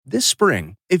This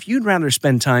spring, if you'd rather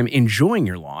spend time enjoying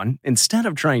your lawn instead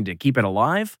of trying to keep it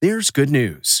alive, there's good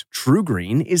news.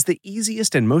 TruGreen is the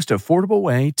easiest and most affordable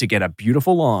way to get a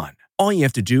beautiful lawn. All you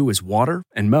have to do is water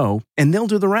and mow, and they'll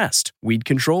do the rest. Weed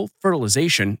control,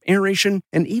 fertilization, aeration,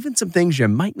 and even some things you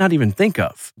might not even think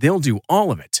of. They'll do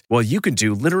all of it, while you can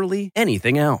do literally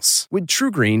anything else. With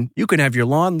TruGreen, you can have your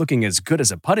lawn looking as good as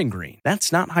a putting green.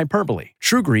 That's not hyperbole.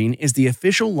 TruGreen is the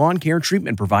official lawn care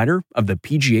treatment provider of the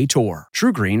PGA Tour.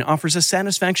 TruGreen offers a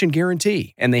satisfaction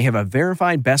guarantee, and they have a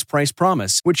verified best price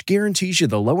promise, which guarantees you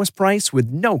the lowest price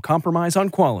with no compromise on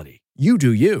quality. You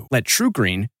do you. Let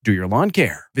TruGreen do your lawn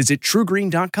care. Visit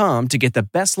TruGreen.com to get the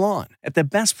best lawn at the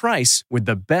best price with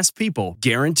the best people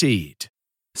guaranteed.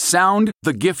 Sound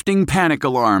the gifting panic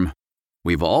alarm.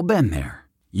 We've all been there.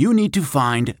 You need to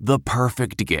find the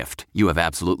perfect gift. You have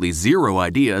absolutely zero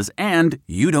ideas and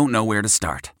you don't know where to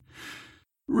start.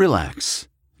 Relax.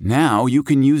 Now you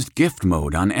can use gift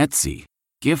mode on Etsy.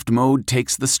 Gift mode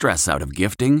takes the stress out of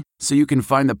gifting so you can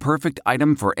find the perfect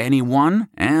item for anyone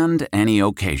and any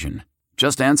occasion.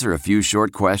 Just answer a few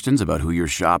short questions about who you're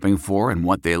shopping for and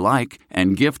what they like,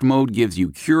 and gift mode gives you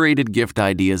curated gift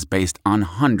ideas based on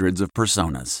hundreds of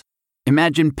personas.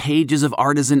 Imagine pages of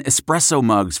artisan espresso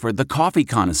mugs for the coffee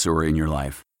connoisseur in your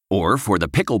life. Or for the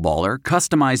pickleballer,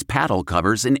 customized paddle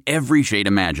covers in every shade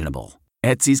imaginable.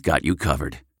 Etsy's got you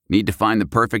covered. Need to find the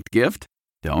perfect gift?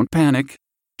 Don't panic.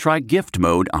 Try gift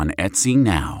mode on Etsy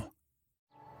now.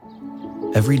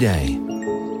 Every day,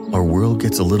 our world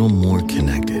gets a little more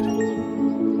connected,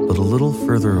 but a little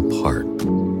further apart.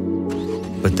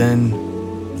 But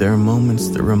then, there are moments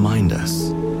that remind us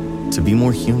to be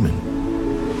more human.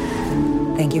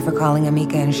 Thank you for calling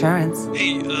Amica Insurance.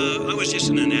 Hey, I was just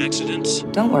in an accident.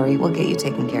 Don't worry, we'll get you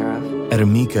taken care of. At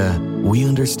Amica, we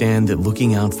understand that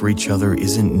looking out for each other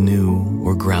isn't new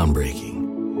or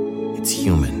groundbreaking. It's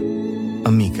human.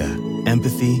 Amica,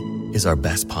 empathy is our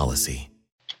best policy.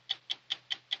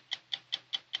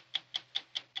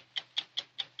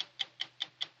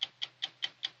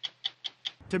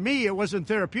 To me, it wasn't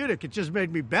therapeutic. It just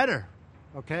made me better.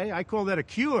 Okay? I call that a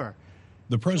cure.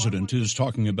 The president is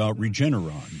talking about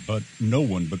Regeneron, but no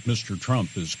one but Mr.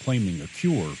 Trump is claiming a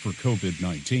cure for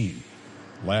COVID-19.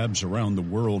 Labs around the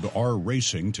world are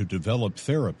racing to develop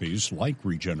therapies like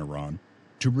Regeneron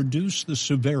to reduce the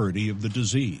severity of the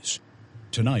disease.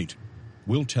 Tonight,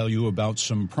 we'll tell you about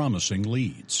some promising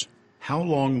leads. How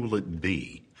long will it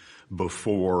be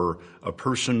before a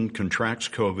person contracts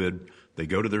COVID, they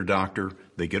go to their doctor,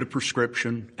 they get a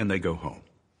prescription, and they go home?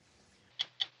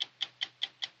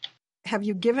 Have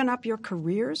you given up your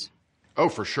careers? Oh,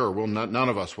 for sure. Well, none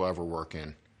of us will ever work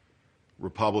in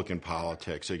Republican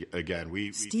politics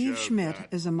again. Steve Schmidt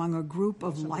is among a group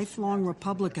of lifelong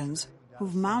Republicans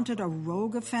who've mounted a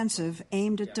rogue offensive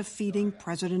aimed at defeating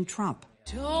President Trump.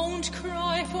 Don't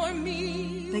cry for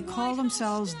me. They call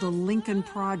themselves the Lincoln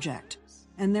Project,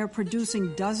 and they're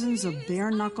producing dozens of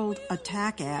bare-knuckled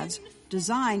attack ads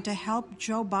designed to help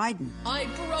Joe Biden. I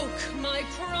broke my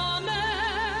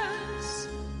promise,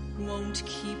 won't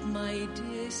keep my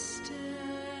distance.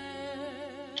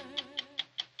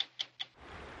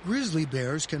 Grizzly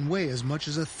bears can weigh as much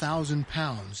as 1,000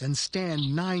 pounds and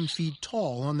stand 9 feet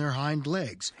tall on their hind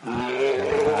legs.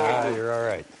 You're all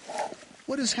right.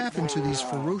 What has happened to these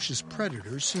ferocious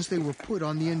predators since they were put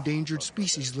on the endangered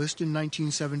species list in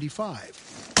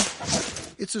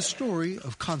 1975? It's a story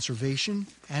of conservation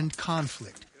and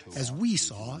conflict, as we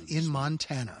saw in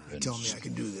Montana. Tell me I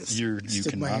can do this.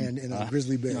 Stick my hand in a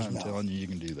grizzly bear's mouth. I'm telling you, you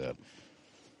can do that.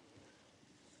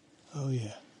 Oh,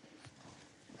 yeah.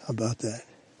 How about that?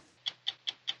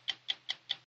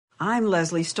 I'm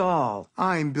Leslie Stahl.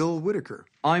 I'm Bill Whitaker.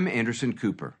 I'm Anderson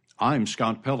Cooper. I'm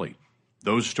Scott Pelley.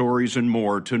 Those stories and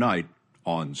more tonight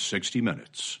on 60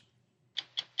 Minutes.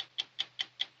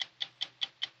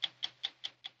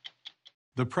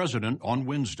 The president on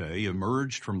Wednesday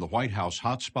emerged from the White House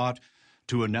hotspot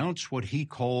to announce what he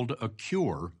called a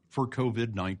cure for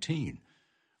COVID-19.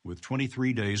 With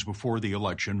 23 days before the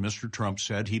election, Mr. Trump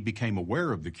said he became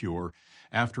aware of the cure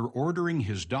after ordering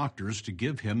his doctors to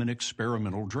give him an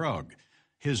experimental drug.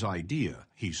 His idea,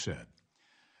 he said.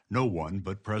 No one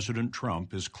but President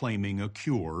Trump is claiming a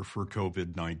cure for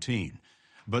COVID-19.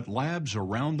 But labs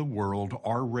around the world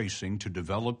are racing to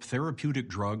develop therapeutic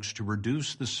drugs to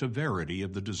reduce the severity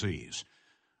of the disease.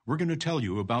 We're going to tell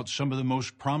you about some of the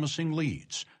most promising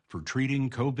leads for treating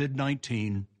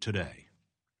COVID-19 today.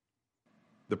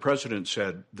 The president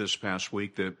said this past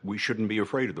week that we shouldn't be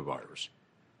afraid of the virus.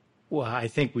 Well, I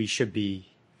think we should be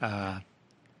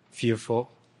fearful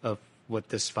of what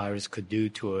this virus could do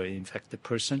to an infected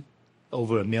person.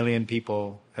 over 1 million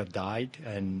people have died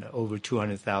and over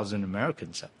 200,000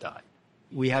 Americans have died.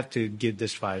 We have to give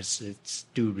this virus its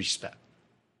due respect.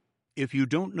 If you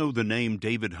don't know the name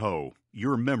David Ho,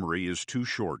 your memory is too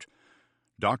short.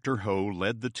 Dr. Ho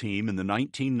led the team in the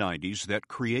 1990s that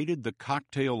created the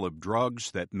cocktail of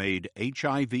drugs that made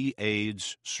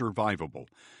HIV/AIDS survivable,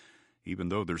 even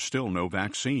though there's still no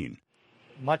vaccine.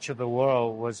 Much of the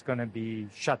world was going to be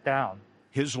shut down.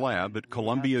 His lab at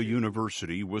Columbia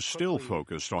University was still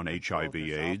focused on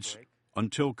HIV/AIDS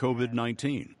until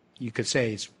COVID-19. You could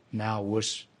say it's now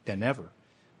worse than ever,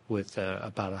 with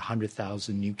about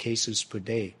 100,000 new cases per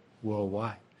day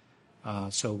worldwide.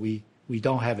 So we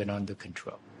don't have it under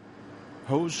control.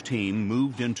 Ho's team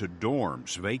moved into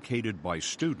dorms vacated by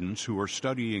students who are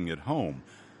studying at home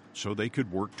so they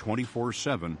could work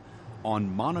 24/7 on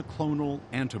monoclonal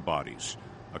antibodies,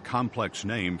 a complex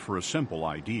name for a simple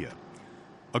idea.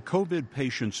 A COVID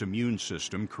patient's immune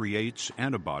system creates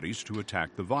antibodies to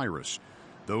attack the virus.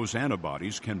 Those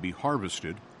antibodies can be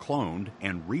harvested, cloned,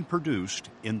 and reproduced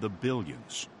in the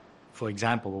billions. For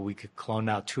example, we could clone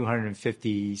out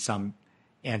 250-some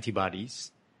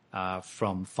antibodies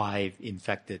from 5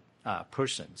 infected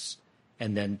persons,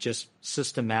 and then just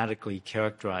systematically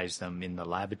characterize them in the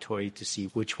laboratory to see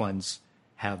which ones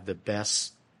have the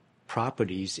best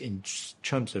properties in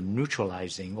terms of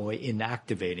neutralizing or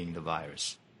inactivating the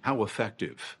virus. How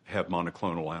effective have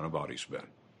monoclonal antibodies been?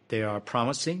 They are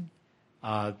promising.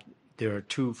 There are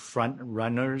 2 front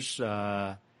runners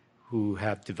who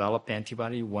have developed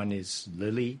antibody. One is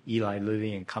Eli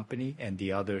Lilly and Company, and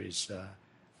the other is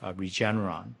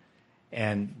Regeneron.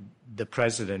 And the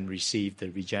president received the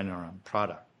Regeneron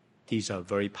product. These are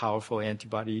very powerful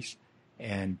antibodies,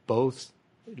 and both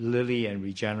Lilly and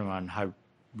Regeneron have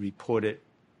reported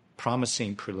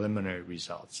promising preliminary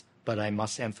results. But I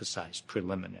must emphasize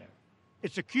preliminary.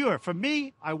 It's a cure. For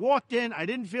me, I walked in, I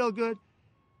didn't feel good.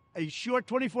 A short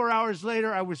 24 hours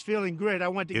later, I was feeling great. I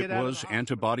wanted to get out. It was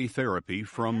antibody therapy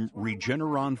from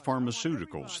Regeneron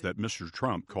Pharmaceuticals that Mr.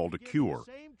 Trump called a cure.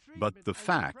 But the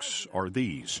facts are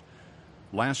these.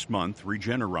 Last month,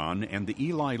 Regeneron and the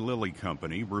Eli Lilly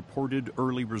Company reported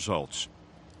early results.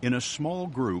 In a small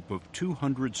group of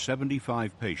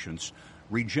 275 patients,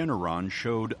 Regeneron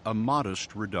showed a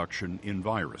modest reduction in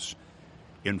virus.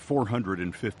 In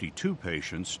 452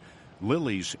 patients,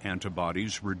 Lilly's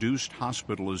antibodies reduced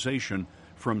hospitalization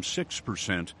from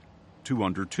 6% to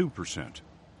under 2%.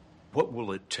 What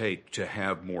will it take to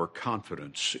have more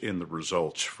confidence in the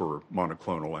results for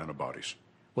monoclonal antibodies?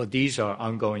 Well, these are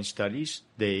ongoing studies.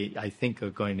 They, I think, are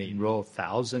going to enroll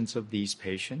thousands of these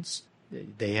patients.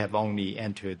 They have only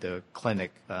entered the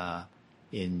clinic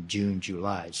in June,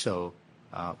 July. So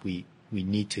we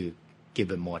need to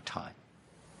give it more time.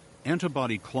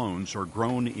 Antibody clones are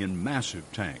grown in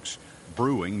massive tanks.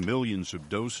 Brewing millions of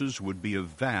doses would be a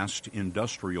vast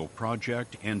industrial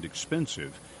project and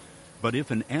expensive. But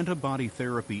if an antibody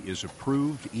therapy is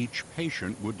approved, each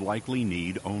patient would likely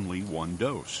need only 1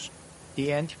 dose.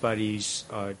 The antibodies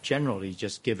are generally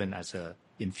just given as an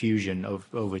infusion of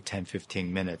over 10-15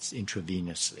 minutes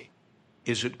intravenously.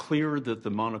 Is it clear that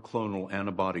the monoclonal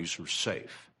antibodies are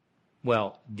safe?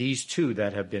 Well, these 2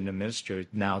 that have been administered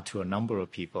now to a number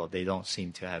of people, they don't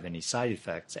seem to have any side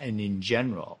effects. And in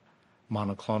general,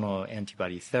 monoclonal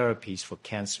antibody therapies for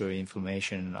cancer,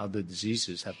 inflammation, and other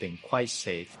diseases have been quite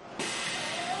safe.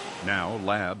 Now,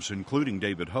 labs, including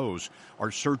David Ho's,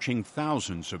 are searching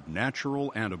thousands of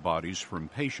natural antibodies from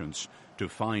patients to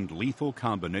find lethal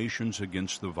combinations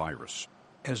against the virus.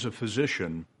 As a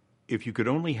physician, if you could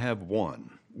only have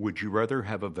one, would you rather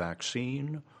have a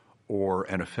vaccine or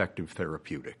an effective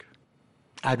therapeutic?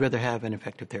 I'd rather have an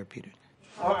effective therapeutic.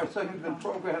 All right, so you've been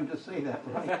programmed to say that,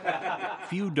 right?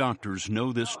 Few doctors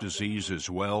know this disease as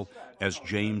well as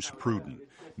James Pruden,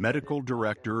 Medical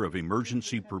Director of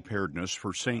Emergency Preparedness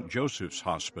for St. Joseph's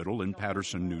Hospital in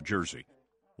Paterson, New Jersey.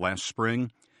 Last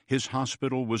spring, his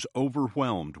hospital was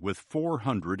overwhelmed with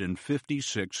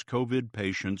 456 COVID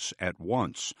patients at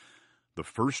once. The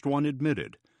first one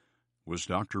admitted was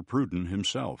Dr. Pruden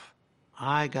himself.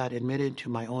 I got admitted to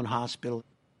my own hospital.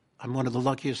 I'm one of the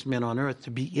luckiest men on earth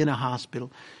to be in a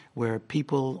hospital where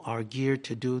people are geared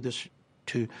to do this,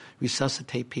 to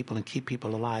resuscitate people and keep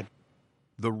people alive.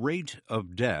 The rate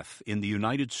of death in the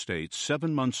United States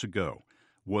 7 months ago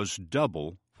was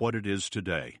double what it is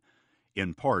today,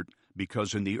 in part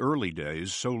because in the early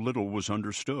days so little was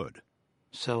understood.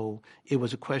 So it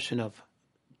was a question of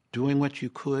doing what you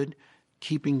could,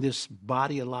 keeping this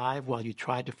body alive while you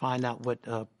tried to find out what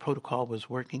protocol was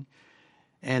working.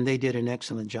 And they did an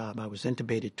excellent job. I was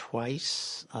intubated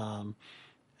twice,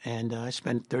 And I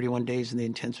spent 31 days in the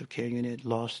intensive care unit,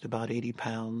 lost about 80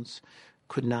 pounds,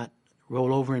 could not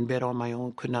roll over in bed on my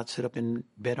own, could not sit up in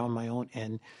bed on my own,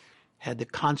 and had the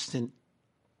constant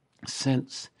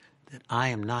sense that I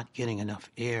am not getting enough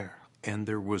air. And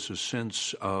there was a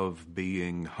sense of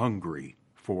being hungry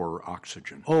for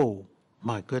oxygen. Oh,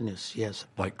 my goodness, yes.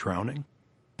 Like drowning?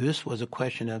 This was a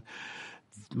question of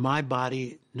my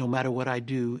body, no matter what I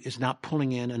do, is not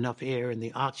pulling in enough air, and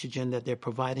the oxygen that they're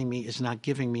providing me is not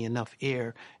giving me enough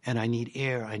air, and I need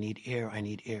air, I need air, I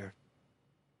need air.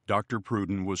 Dr.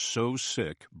 Pruden was so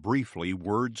sick, briefly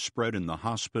word spread in the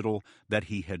hospital that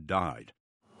he had died.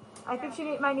 I think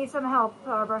she might need some help,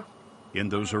 Barbara. In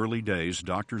those early days,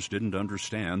 doctors didn't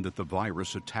understand that the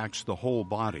virus attacks the whole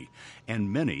body,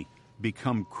 and many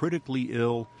become critically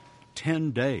ill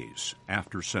 10 days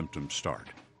after symptoms start.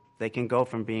 They can go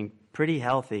from being pretty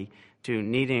healthy to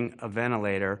needing a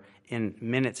ventilator in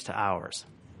minutes to hours.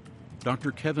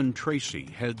 Dr. Kevin Tracy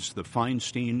heads the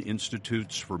Feinstein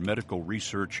Institutes for Medical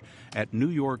Research at New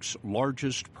York's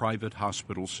largest private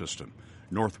hospital system,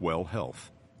 Northwell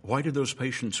Health. Why did those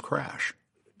patients crash?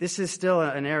 This is still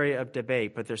an area of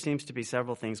debate, but there seems to be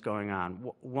several things going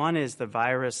on. One is the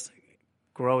virus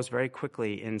grows very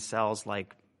quickly in cells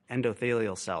like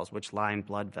endothelial cells, which line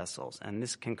blood vessels, and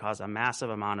this can cause a massive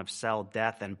amount of cell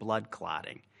death and blood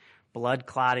clotting. Blood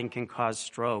clotting can cause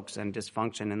strokes and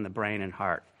dysfunction in the brain and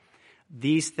heart.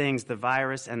 These things, the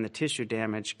virus and the tissue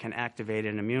damage, can activate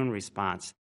an immune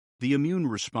response. The immune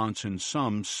response in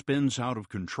some spins out of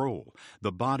control.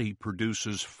 The body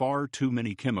produces far too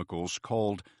many chemicals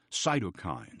called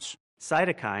cytokines.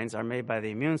 Cytokines are made by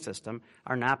the immune system,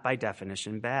 are not by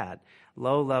definition bad.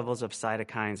 Low levels of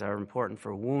cytokines are important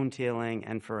for wound healing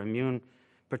and for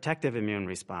protective immune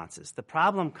responses. The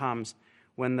problem comes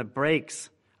when the brakes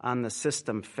on the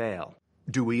system fail.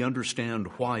 Do we understand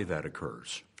why that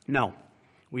occurs? No,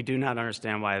 we do not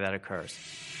understand why that occurs.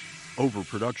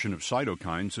 Overproduction of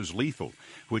cytokines is lethal,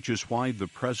 which is why the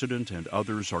president and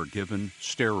others are given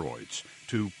steroids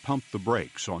to pump the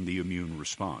brakes on the immune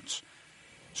response.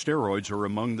 Steroids are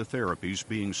among the therapies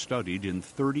being studied in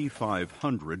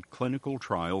 3,500 clinical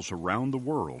trials around the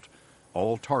world,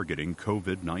 all targeting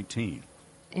COVID-19.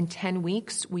 In 10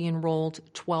 weeks, we enrolled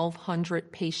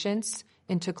 1,200 patients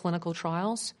into clinical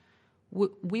trials.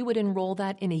 We would enroll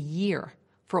that in a year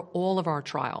for all of our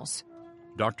trials.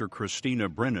 Dr. Christina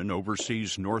Brennan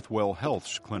oversees Northwell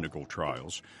Health's clinical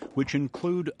trials, which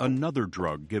include another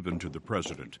drug given to the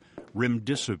president,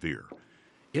 remdesivir.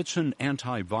 It's an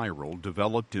antiviral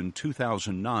developed in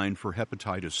 2009 for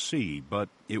hepatitis C, but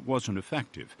it wasn't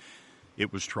effective.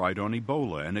 It was tried on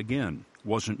Ebola and again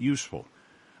wasn't useful.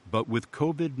 But with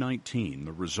COVID-19,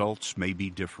 the results may be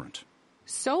different.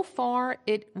 So far,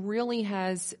 it really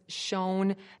has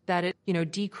shown that it,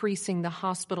 decreasing the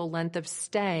hospital length of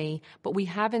stay, but we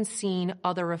haven't seen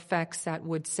other effects that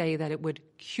would say that it would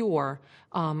cure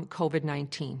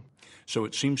COVID-19. So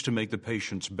it seems to make the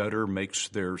patients better, makes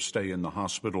their stay in the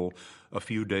hospital a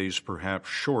few days perhaps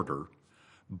shorter,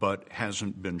 but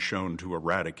hasn't been shown to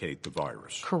eradicate the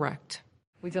virus. Correct.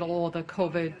 We did all the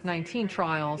COVID-19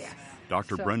 trials.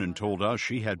 Dr. Brennan told us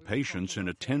she had patients in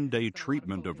a 10-day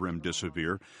treatment of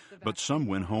remdesivir, but some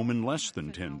went home in less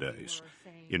than 10 days.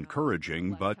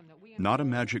 Encouraging, but not a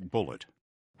magic bullet.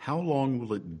 How long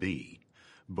will it be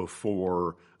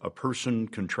before a person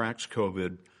contracts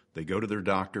COVID, they go to their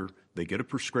doctor, they get a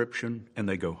prescription, and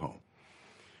they go home?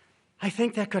 I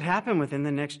think that could happen within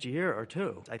the next year or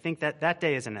two. I think that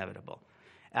day is inevitable.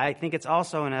 I think it's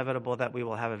also inevitable that we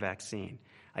will have a vaccine.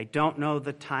 I don't know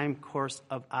the time course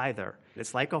of either.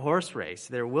 It's like a horse race.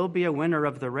 There will be a winner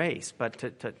of the race, but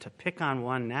to pick on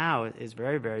one now is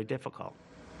very, very difficult.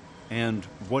 And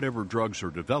whatever drugs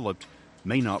are developed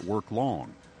may not work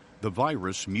long. The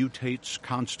virus mutates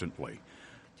constantly.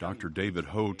 Dr. David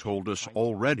Ho told us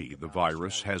already the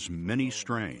virus has many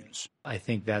strains. I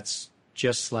think that's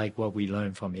just like what we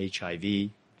learned from HIV.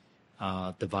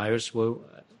 The virus will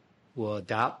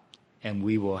adapt, and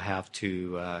we will have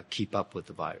to keep up with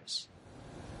the virus.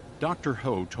 Dr.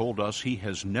 Ho told us he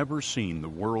has never seen the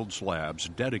world's labs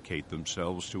dedicate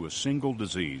themselves to a single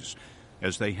disease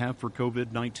as they have for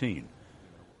COVID-19.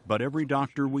 But every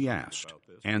doctor we asked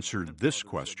answered this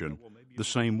question the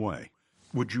same way.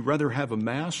 Would you rather have a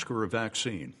mask or a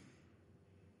vaccine?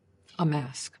 A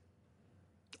mask.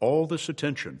 All this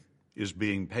attention is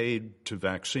being paid to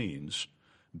vaccines,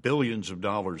 billions of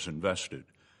dollars invested,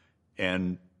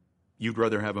 and you'd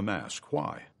rather have a mask.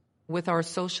 Why? With our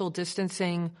social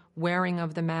distancing, wearing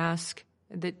of the mask,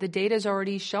 the data is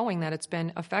already showing that it's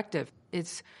been effective.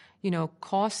 It's,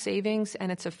 cost savings,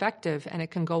 and it's effective, and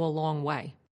it can go a long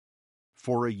way.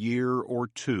 For a year or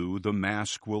two, the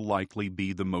mask will likely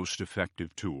be the most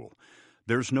effective tool.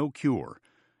 There's no cure,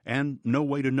 and no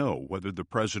way to know whether the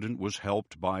president was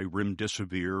helped by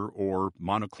remdesivir or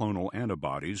monoclonal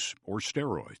antibodies or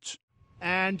steroids.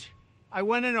 And I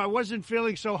went in, I wasn't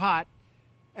feeling so hot,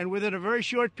 and within a very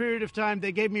short period of time,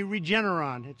 they gave me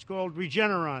Regeneron. It's called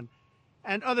Regeneron,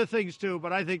 and other things too,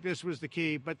 but I think this was the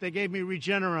key. But they gave me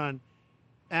Regeneron,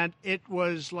 and it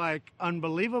was like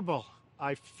unbelievable.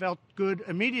 I felt good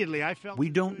immediately. We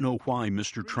don't know why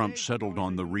Mr. Trump settled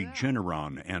on the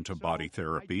Regeneron antibody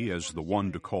therapy as the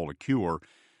one to call a cure.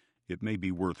 It may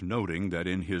be worth noting that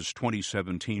in his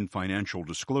 2017 financial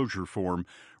disclosure form,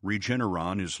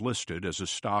 Regeneron is listed as a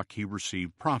stock he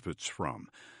received profits from,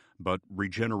 but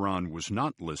Regeneron was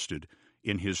not listed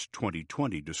in his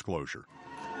 2020 disclosure.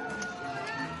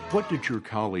 What did your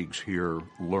colleagues here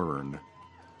learn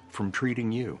from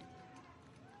treating you?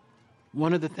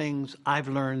 One of the things I've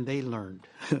learned they learned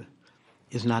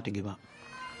is not to give up.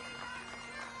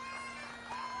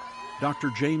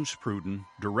 Dr. James Pruden,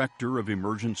 Director of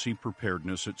Emergency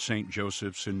Preparedness at St.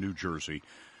 Joseph's in New Jersey,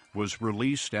 was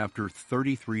released after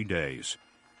 33 days.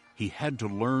 He had to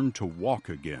learn to walk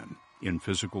again in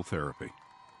physical therapy.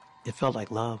 It felt like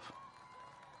love.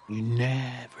 You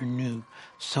never knew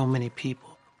so many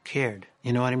people cared.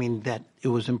 You know what I mean? That it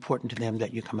was important to them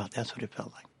that you come out. That's what it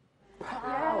felt like.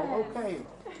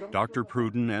 Dr.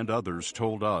 Pruden and others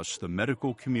told us the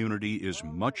medical community is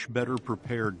much better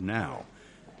prepared now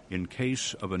in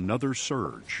case of another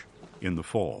surge in the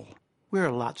fall. We're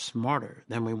a lot smarter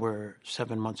than we were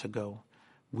 7 months ago.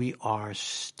 We are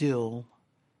still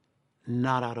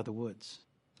not out of the woods.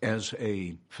 As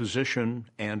a physician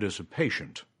and as a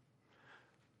patient,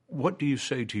 what do you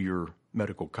say to your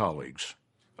medical colleagues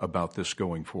about this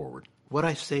going forward? What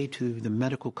I say to the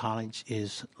medical colleagues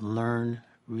is learn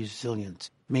resilience,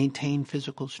 maintain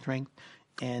physical strength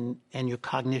and your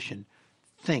cognition.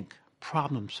 Think,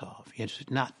 problem solve. It's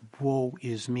not woe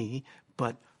is me,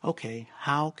 but okay,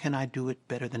 how can I do it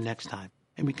better the next time?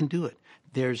 And we can do it.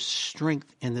 There's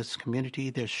strength in this community.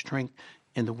 There's strength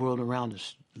in the world around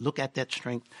us. Look at that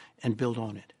strength and build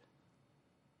on it.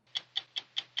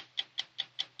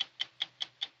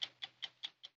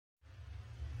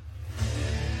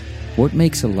 What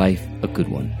makes a life a good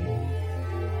one?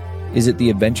 Is it the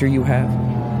adventure you have?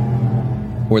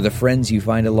 Or the friends you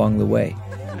find along the way?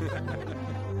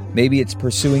 Maybe it's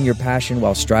pursuing your passion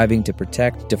while striving to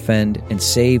protect, defend, and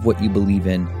save what you believe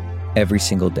in every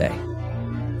single day.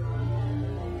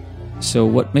 So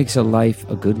what makes a life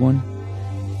a good one?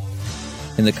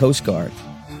 In the Coast Guard,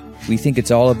 we think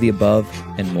it's all of the above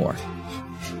and more.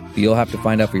 But you'll have to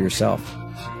find out for yourself.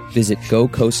 Visit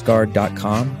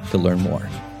gocoastguard.com to learn more.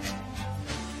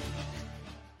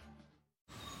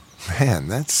 Man,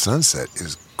 that sunset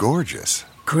is gorgeous.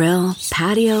 Grill,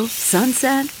 patio,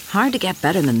 sunset. Hard to get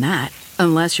better than that.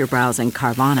 Unless you're browsing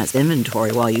Carvana's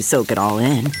inventory while you soak it all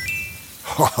in.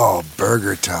 Oh,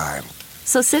 burger time.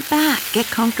 So sit back, get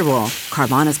comfortable.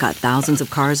 Carvana's got thousands of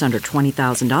cars under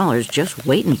 $20,000 just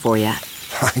waiting for you.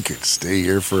 I could stay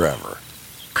here forever.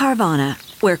 Carvana,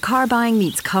 where car buying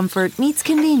meets comfort meets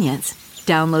convenience.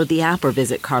 Download the app or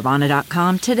visit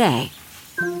Carvana.com today.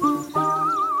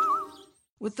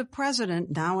 With the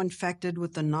president now infected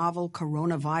with the novel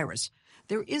coronavirus,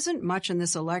 there isn't much in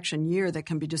this election year that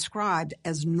can be described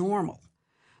as normal.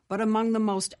 But among the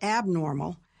most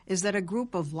abnormal is that a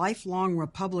group of lifelong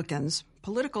Republicans,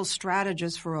 political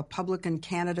strategists for Republican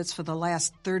candidates for the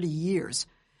last 30 years,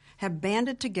 have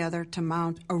banded together to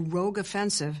mount a rogue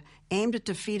offensive aimed at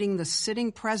defeating the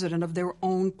sitting president of their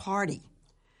own party.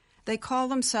 They call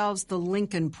themselves the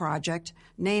Lincoln Project,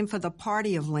 named for the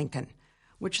party of Lincoln,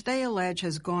 which they allege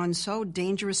has gone so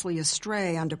dangerously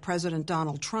astray under President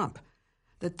Donald Trump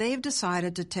that they've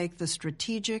decided to take the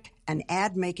strategic and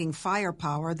ad-making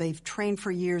firepower they've trained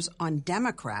for years on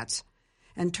Democrats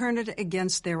and turn it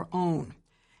against their own.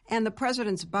 And the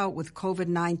president's bout with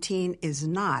COVID-19 is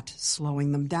not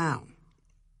slowing them down.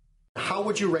 How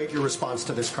would you rate your response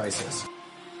to this crisis?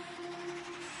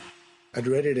 I'd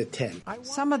rate it a 10.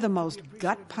 Some of the most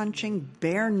gut-punching,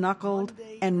 bare-knuckled,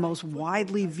 and most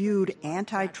widely viewed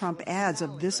anti-Trump ads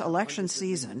of this election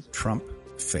season Trump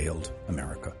failed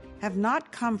America. Have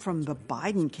not come from the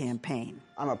Biden campaign.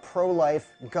 I'm a pro-life,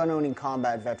 gun-owning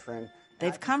combat veteran.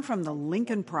 They've come from the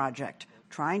Lincoln Project,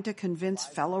 trying to convince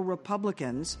fellow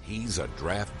Republicans he's a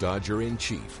draft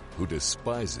dodger-in-chief who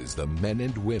despises the men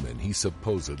and women he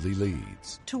supposedly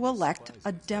leads. To elect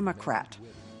a Democrat.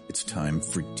 It's time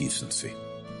for decency.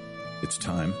 It's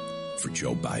time for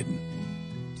Joe Biden.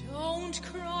 Don't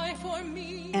cry for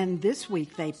me. And this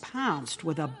week they pounced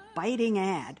with a biting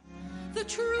ad. The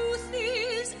truth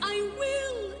is, I will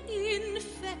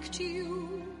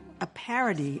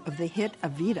parody of the hit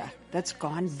Evita that's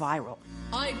gone viral.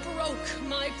 I broke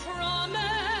my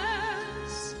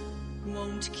promise,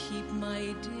 won't keep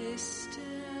my distance.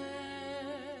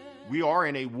 We are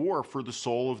in a war for the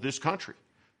soul of this country.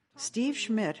 Steve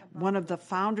Schmidt, one of the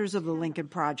founders of the Lincoln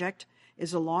Project,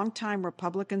 is a longtime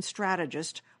Republican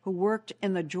strategist who worked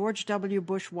in the George W.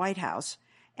 Bush White House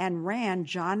and ran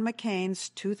John McCain's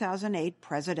 2008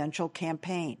 presidential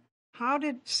campaign. How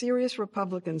did serious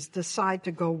Republicans decide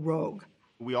to go rogue?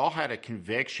 We all had a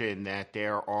conviction that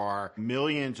there are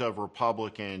millions of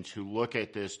Republicans who look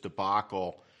at this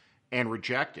debacle and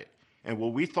reject it. And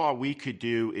what we thought we could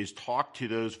do is talk to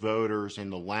those voters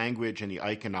in the language and the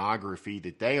iconography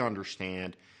that they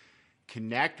understand,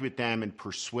 connect with them and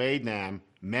persuade them,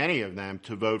 many of them,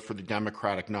 to vote for the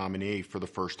Democratic nominee for the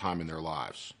first time in their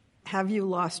lives. Have you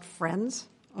lost friends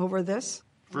over this?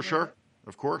 For sure,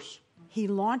 of course. He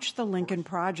launched the Lincoln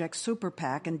Project Super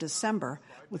PAC in December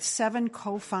with 7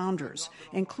 co-founders,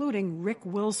 including Rick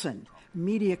Wilson,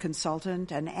 media consultant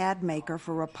and ad maker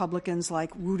for Republicans like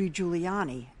Rudy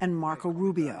Giuliani and Marco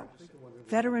Rubio.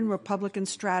 Veteran Republican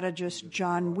strategist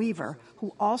John Weaver,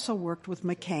 who also worked with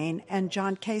McCain and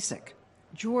John Kasich.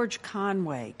 George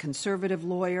Conway, conservative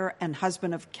lawyer and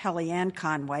husband of Kellyanne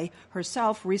Conway,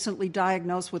 herself recently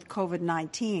diagnosed with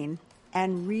COVID-19,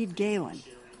 and Reed Galen,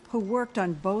 who worked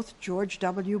on both George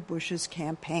W. Bush's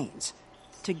campaigns.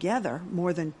 Together,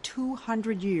 more than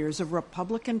 200 years of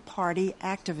Republican Party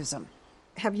activism.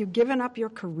 Have you given up your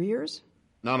careers?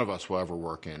 None of us will ever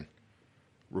work in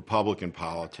Republican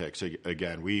politics.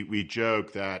 Again, we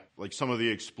joke that, like some of the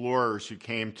explorers who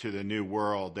came to the New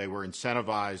World, they were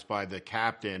incentivized by the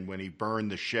captain when he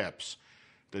burned the ships,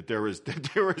 that there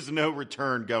was no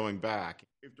return going back.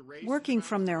 Working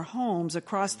from their homes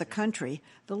across the country,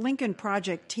 the Lincoln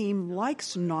Project team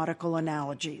likes nautical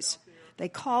analogies. They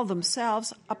call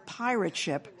themselves a pirate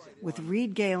ship, with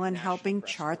Reed Galen helping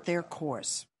chart their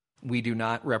course. We do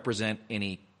not represent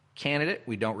any candidate.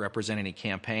 We don't represent any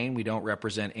campaign. We don't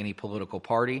represent any political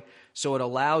party. So it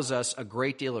allows us a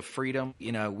great deal of freedom.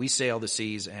 We sail the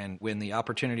seas, and when the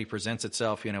opportunity presents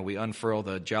itself, we unfurl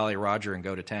the Jolly Roger and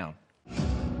go to town.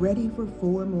 Ready for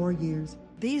 4 more years.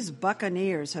 These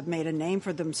buccaneers have made a name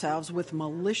for themselves with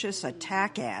malicious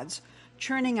attack ads,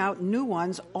 churning out new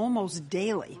ones almost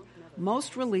daily,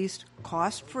 most released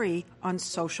cost-free on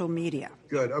social media.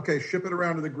 Good. Okay, ship it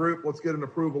around to the group. Let's get an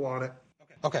approval on it.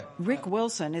 Okay. Rick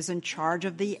Wilson is in charge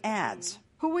of the ads.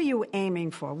 Who are you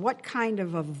aiming for? What kind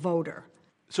of a voter?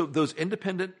 So those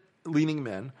independent-leaning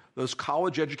men, those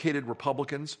college-educated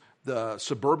Republicans, the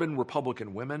suburban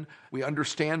Republican women, we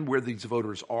understand where these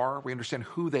voters are. We understand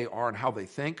who they are and how they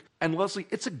think. And Leslie,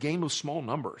 it's a game of small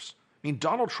numbers. I mean,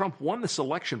 Donald Trump won this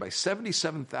election by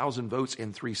 77,000 votes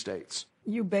in 3 states.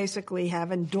 You basically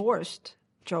have endorsed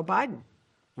Joe Biden.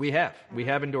 We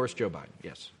have endorsed Joe Biden,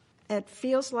 yes. It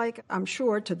feels like, I'm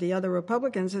sure, to the other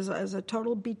Republicans, as a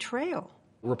total betrayal.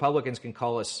 Republicans can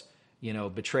call us,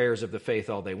 betrayers of the faith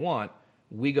all they want.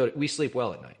 We sleep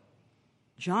well at night.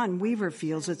 John Weaver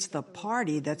feels it's the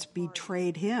party that's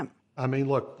betrayed him. I mean,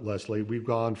 look, Leslie, we've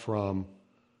gone from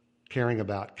caring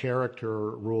about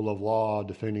character, rule of law,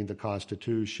 defending the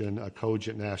Constitution, a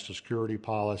cogent national security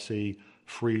policy,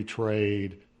 free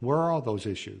trade. Where are all those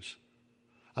issues?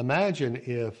 Imagine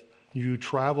if you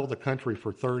travel the country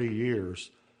for 30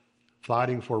 years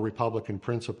fighting for Republican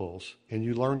principles and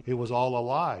you learn it was all a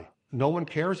lie. No one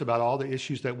cares about all the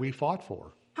issues that we fought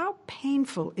for. How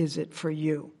painful is it for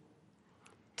you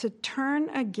to turn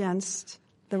against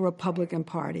the Republican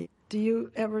Party? Do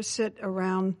you ever sit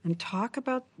around and talk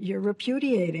about you're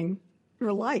repudiating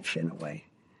your life in a way?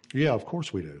 Yeah, of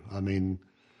course we do. I mean,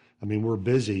 we're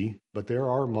busy, but there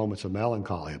are moments of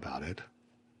melancholy about it,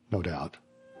 no doubt.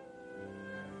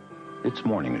 It's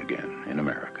morning again in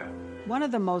America. One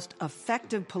of the most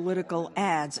effective political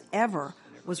ads ever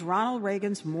was Ronald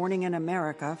Reagan's Morning in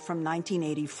America from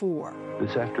 1984.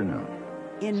 This afternoon.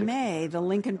 In May, the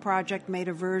Lincoln Project made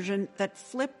a version that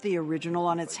flipped the original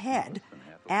on its head,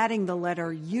 adding the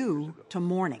letter U to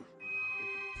morning.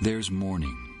 There's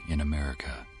morning in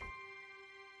America.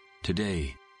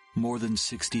 Today, more than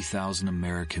 60,000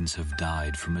 Americans have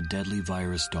died from a deadly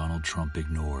virus Donald Trump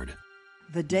ignored.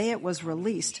 The day it was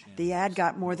released, the ad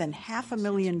got more than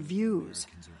 500,000 views.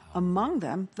 Among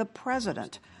them, the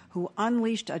president, who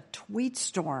unleashed a tweet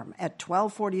storm at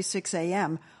 12:46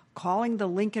 a.m., calling the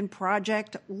Lincoln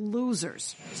Project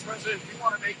losers. Mr. President, do you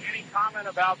want to make any comment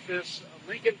about this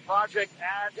Lincoln Project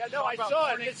ad? Yeah, no, I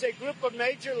saw it. It's a group of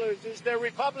major losers. They're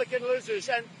Republican losers,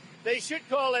 and they should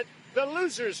call it the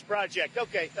Losers Project.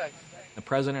 Okay, thanks. The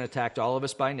president attacked all of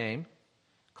us by name,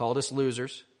 called us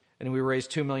losers, and we raised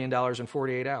 $2 million in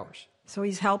 48 hours. So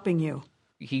he's helping you.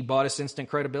 He bought us instant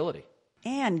credibility.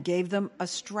 And gave them a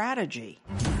strategy.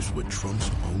 Here's what Trump's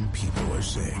own people are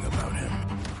saying about him.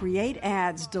 Create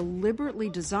ads deliberately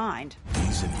designed.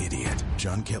 He's an idiot.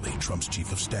 John Kelly, Trump's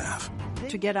chief of staff.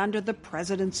 To get under the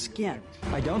president's skin.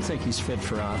 I don't think he's fit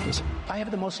for office. I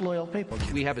have the most loyal people.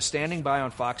 We have a standing by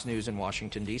on Fox News in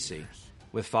Washington, D.C.,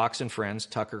 with Fox and friends,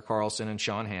 Tucker Carlson and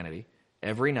Sean Hannity,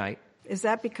 every night. Is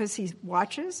that because he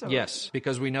watches? Or? Yes,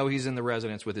 because we know he's in the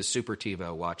residence with his Super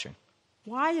TiVo watching.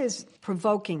 Why is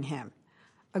provoking him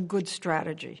a good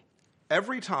strategy?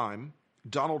 Every time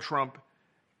Donald Trump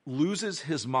loses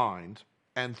his mind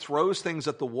and throws things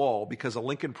at the wall because a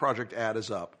Lincoln Project ad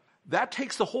is up, that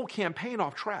takes the whole campaign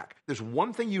off track. There's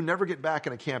one thing you never get back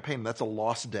in a campaign, and that's a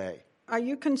lost day. Are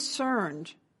you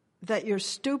concerned that you're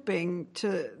stooping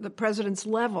to the president's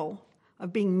level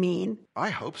of being mean?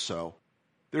 I hope so.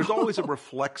 There's always a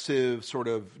reflexive sort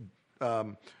of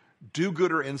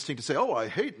do-gooder instinct to say, oh, I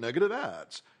hate negative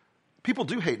ads. People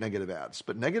do hate negative ads,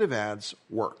 but negative ads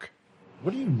work.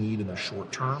 What do you need in the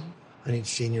short term? I need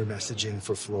senior messaging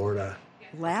for Florida.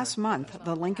 Last month,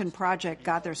 the Lincoln Project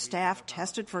got their staff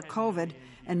tested for COVID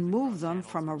and moved them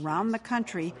from around the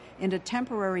country into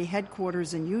temporary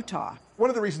headquarters in Utah. One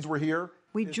of the reasons we're here.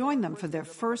 We joined them for their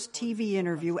first TV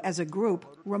interview as a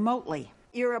group remotely.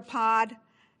 You're a pod.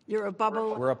 You're a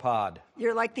bubble. We're a pod.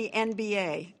 You're like the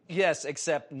NBA. Yes,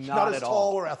 except not at all. Not as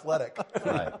tall or athletic.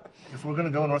 Right. If we're going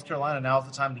to go to North Carolina, now's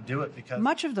the time to do it because...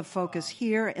 Much of the focus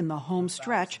here in the home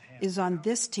stretch is on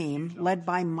this team led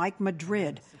by Mike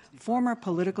Madrid, former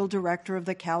political director of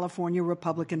the California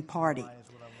Republican Party.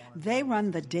 They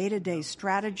run the day-to-day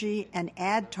strategy and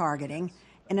ad targeting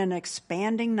in an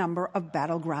expanding number of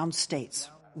battleground states.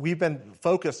 We've been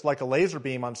focused like a laser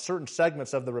beam on certain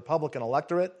segments of the Republican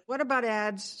electorate. What about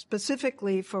ads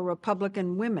specifically for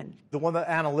Republican women? The one that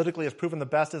analytically has proven the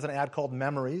best is an ad called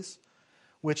Memories,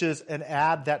 which is an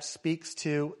ad that speaks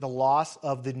to the loss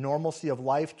of the normalcy of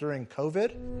life during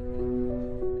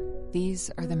COVID. These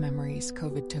are the memories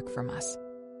COVID took from us.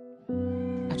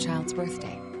 A child's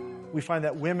birthday. We find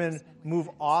that women move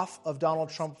off of Donald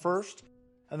Trump first,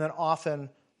 and then often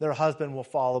their husband will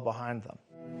follow behind them.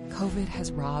 COVID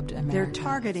has robbed America. They're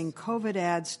targeting COVID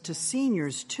ads to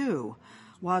seniors, too,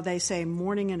 while they say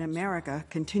Morning in America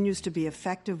continues to be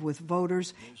effective with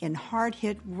voters in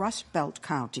hard-hit Rust Belt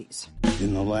counties.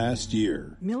 In the last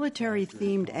year,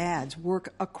 military-themed ads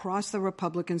work across the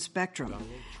Republican spectrum,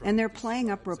 and they're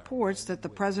playing up reports that the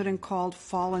president called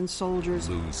fallen soldiers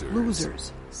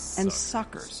losers and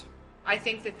suckers. I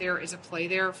think that there is a play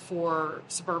there for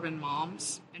suburban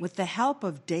moms. With the help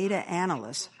of data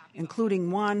analysts,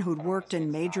 including one who'd worked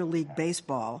in Major League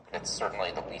Baseball, it's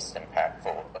certainly the least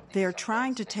impactful. They're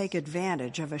trying to take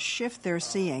advantage of a shift they're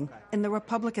seeing in the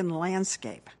Republican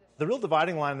landscape. The real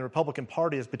dividing line in the Republican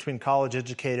Party is between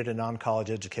college-educated and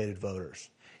non-college-educated voters.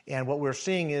 And what we're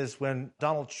seeing is when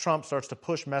Donald Trump starts to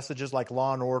push messages like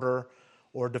law and order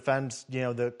or defends,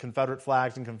 the Confederate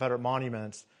flags and Confederate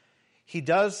monuments, he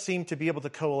does seem to be able to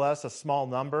coalesce a small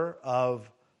number of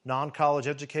non-college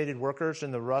educated workers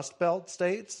in the Rust Belt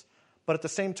states, but at the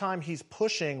same time, he's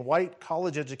pushing white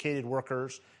college-educated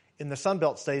workers in the Sun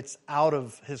Belt states out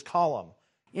of his column.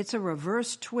 It's a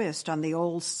reverse twist on the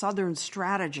old Southern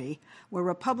strategy where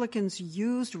Republicans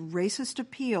used racist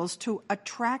appeals to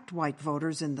attract white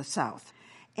voters in the South,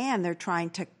 and they're trying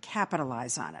to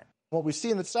capitalize on it. What we see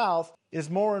in the South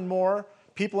is more and more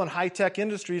people in high-tech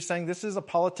industries saying this is a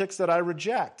politics that I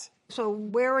reject. So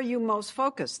where are you most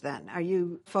focused then? Are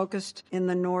you focused in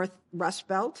the North Rust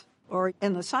Belt or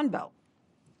in the Sun Belt?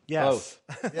 Yes.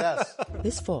 Both. Yes.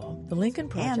 This fall, the Lincoln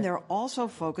Project. And they're also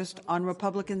focused on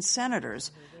Republican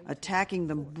senators, attacking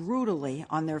them brutally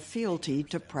on their fealty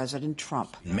to President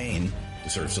Trump. Maine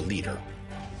deserves a leader,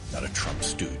 not a Trump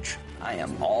stooge. I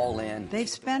am all in. They've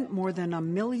spent more than $1.5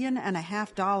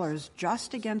 million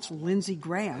just against Lindsey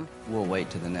Graham. We'll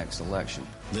wait to the next election.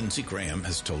 Lindsey Graham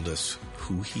has told us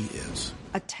who he is.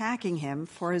 Attacking him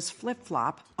for his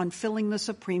flip-flop on filling the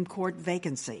Supreme Court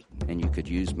vacancy. And you could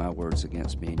use my words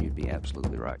against me, and you'd be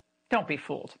absolutely right. Don't be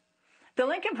fooled. The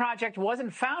Lincoln Project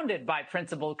wasn't founded by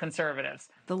principled conservatives.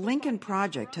 The Lincoln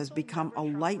Project has become a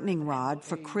lightning rod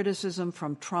for criticism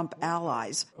from Trump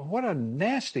allies. What a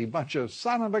nasty bunch of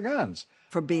son of a guns.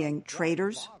 For being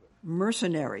traitors,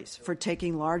 mercenaries, for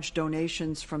taking large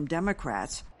donations from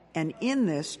Democrats, and in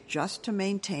this just to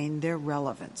maintain their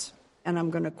relevance. And I'm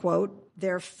going to quote,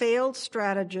 "They're failed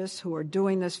strategists who are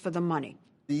doing this for the money."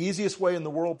 The easiest way in the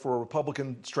world for a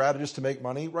Republican strategist to make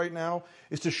money right now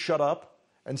is to shut up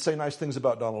and say nice things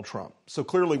about Donald Trump. So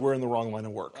clearly we're in the wrong line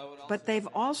of work. But they've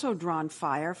also drawn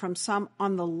fire from some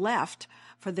on the left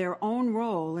for their own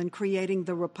role in creating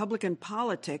the Republican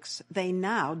politics they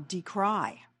now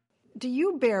decry. Do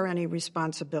you bear any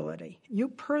responsibility, you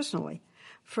personally,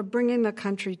 for bringing the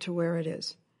country to where it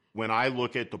is? When I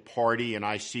look at the party and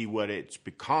I see what it's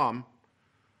become,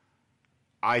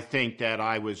 I think that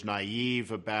I was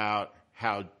naive about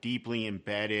how deeply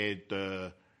embedded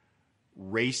the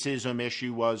racism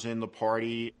issue was in the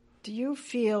party. Do you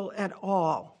feel at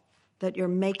all that you're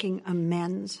making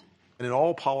amends? And in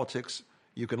all politics,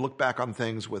 you can look back on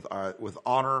things with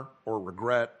honor or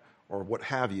regret or what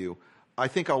have you. I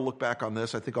think I'll look back on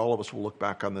this. I think all of us will look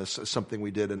back on this as something we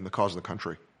did in the cause of the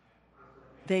country.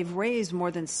 They've raised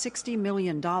more than $60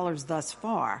 million thus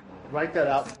far. Write that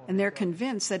out. And they're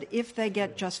convinced that if they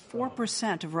get just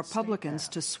 4% of Republicans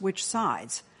to switch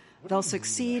sides, they'll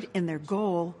succeed in their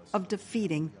goal of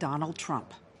defeating Donald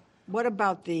Trump. What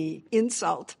about the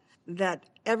insult that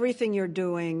everything you're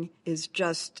doing is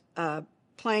just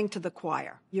playing to the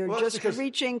choir? You're just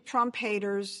reaching Trump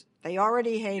haters. They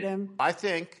already hate him. I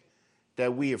think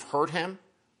that we have hurt him,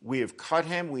 we have cut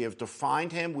him, we have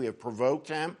defined him, we have provoked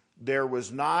him. There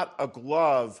was not a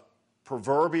glove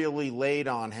proverbially laid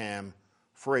on him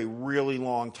for a really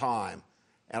long time.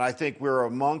 And I think we're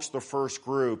amongst the first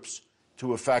groups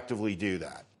to effectively do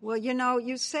that. Well, you know,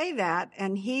 you say that,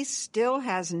 and he still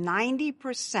has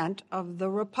 90% of the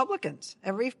Republicans.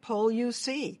 Every poll you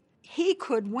see, he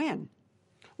could win.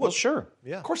 Well, sure.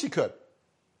 Yeah. Of course he could.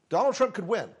 Donald Trump could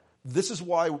win. This is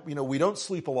why, we don't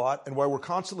sleep a lot and why we're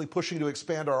constantly pushing to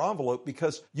expand our envelope,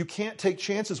 because you can't take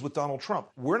chances with Donald Trump.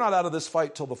 We're not out of this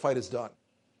fight till the fight is done.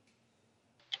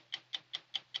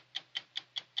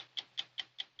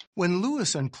 When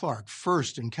Lewis and Clark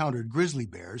first encountered grizzly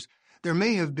bears, there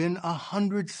may have been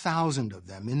 100,000 of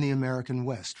them in the American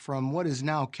West, from what is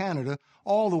now Canada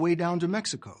all the way down to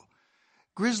Mexico.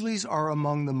 Grizzlies are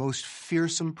among the most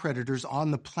fearsome predators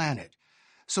on the planet.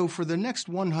 So for the next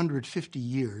 150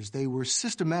 years, they were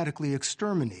systematically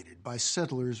exterminated by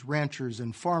settlers, ranchers,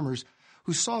 and farmers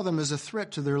who saw them as a threat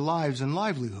to their lives and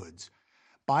livelihoods.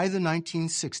 By the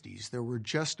 1960s, there were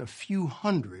just a few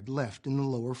hundred left in the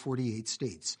lower 48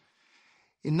 states.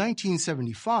 In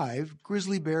 1975,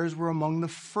 grizzly bears were among the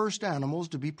first animals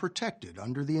to be protected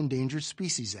under the Endangered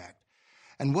Species Act.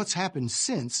 And what's happened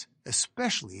since,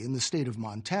 especially in the state of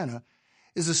Montana,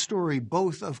 is a story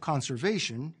both of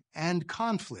conservation and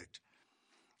conflict.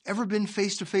 Ever been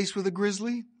face-to-face with a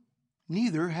grizzly?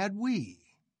 Neither had we.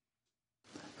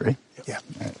 Ready? Yeah.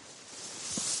 Right.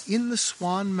 In the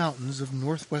Swan Mountains of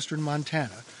northwestern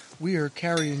Montana, we are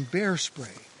carrying bear spray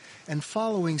and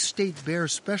following state bear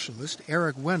specialist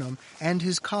Eric Wenham and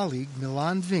his colleague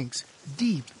Milan Vinks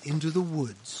deep into the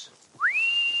woods.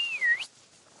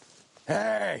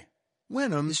 Hey!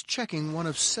 Wenham is checking one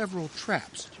of several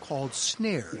traps called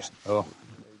snares. Oh,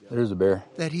 there's a bear.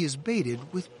 That he has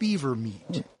baited with beaver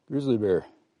meat. Grizzly bear.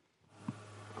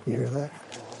 You hear that?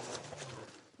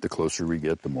 The closer we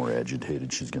get, the more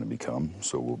agitated she's going to become,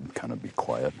 so we'll kind of be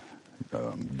quiet,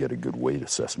 get a good weight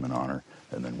assessment on her,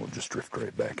 and then we'll just drift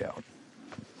right back out.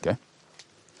 Okay?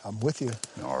 I'm with you.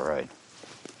 All right.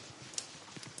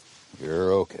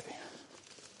 You're okay.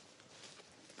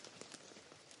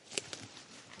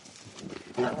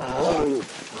 You're all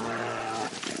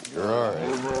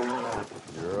right.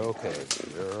 You're okay.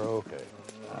 You're okay.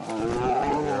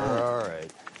 You're all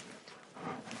right.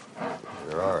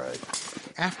 You're all right.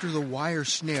 After the wire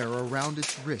snare around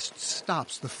its wrist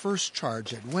stops the first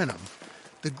charge at Wenham,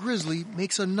 the grizzly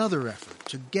makes another effort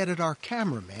to get at our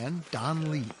cameraman,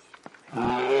 Don Lee.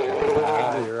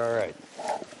 You're all right.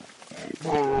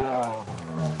 All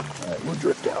right, we'll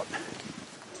drift out.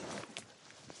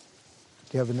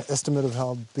 Do you have an estimate of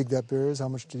how big that bear is? How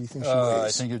much do you think she weighs? I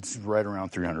think it's right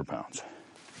around 300 pounds.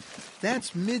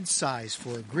 That's mid-size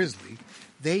for a grizzly.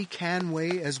 They can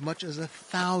weigh as much as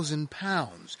 1,000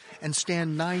 pounds and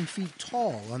stand 9 feet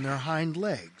tall on their hind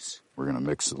legs. We're going to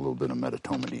mix a little bit of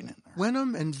metatomidine in there.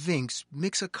 Wenham and Vinks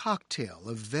mix a cocktail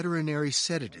of veterinary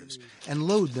sedatives and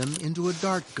load them into a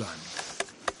dart gun.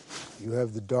 You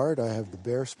have the dart, I have the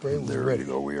bear spray. There you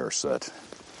go, we are set.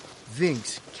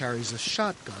 Vinks carries a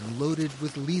shotgun loaded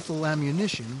with lethal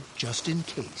ammunition just in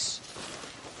case.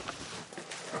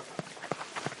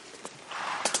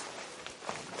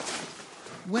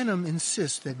 Wenham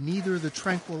insists that neither the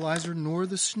tranquilizer nor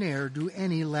the snare do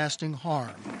any lasting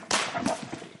harm,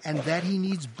 and that he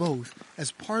needs both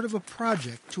as part of a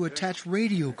project to attach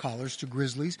radio collars to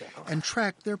grizzlies and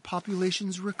track their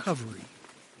population's recovery.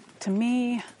 To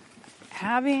me,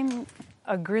 having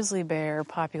a grizzly bear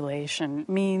population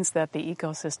means that the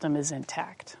ecosystem is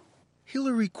intact.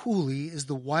 Hillary Cooley is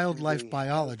the wildlife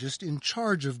biologist in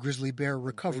charge of grizzly bear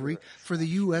recovery for the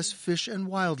U.S. Fish and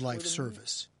Wildlife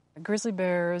Service. Grizzly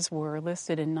bears were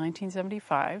listed in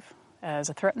 1975 as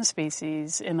a threatened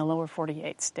species in the lower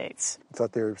 48 states. I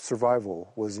thought their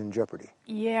survival was in jeopardy.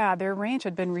 Yeah, their range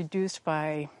had been reduced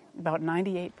by about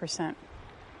 98%.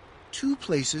 Two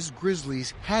places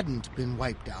grizzlies hadn't been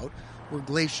wiped out were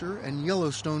Glacier and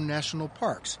Yellowstone National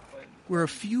Parks, where a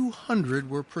few hundred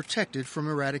were protected from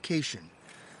eradication.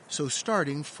 So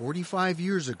starting 45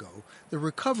 years ago, the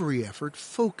recovery effort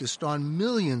focused on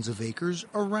millions of acres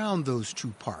around those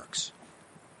two parks.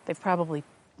 They've probably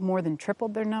more than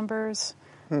tripled their numbers,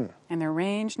 and their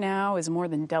range now is more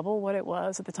than double what it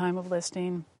was at the time of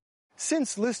listing.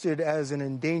 Since listed as an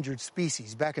endangered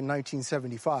species back in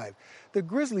 1975, the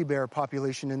grizzly bear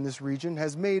population in this region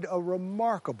has made a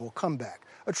remarkable comeback,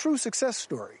 a true success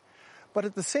story. But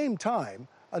at the same time,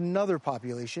 another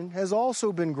population has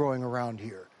also been growing around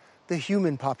here, the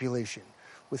human population,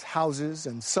 with houses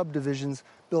and subdivisions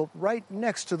built right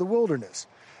next to the wilderness.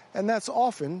 And that's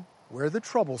often where the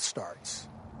trouble starts.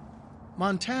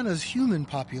 Montana's human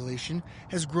population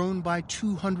has grown by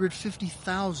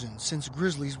 250,000 since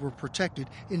grizzlies were protected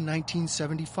in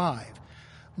 1975.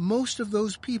 Most of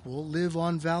those people live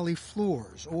on valley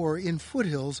floors or in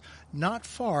foothills not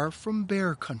far from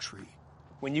bear country.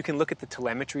 When you can look at the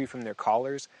telemetry from their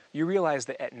collars, you realize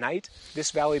that at night,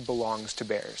 this valley belongs to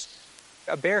bears.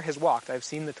 A bear has walked, I've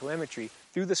seen the telemetry,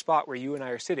 through the spot where you and I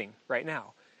are sitting right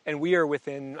now, and we are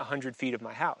within 100 feet of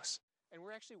my house.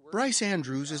 Bryce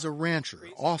Andrews is a rancher,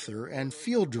 author, and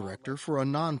field director for a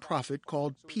nonprofit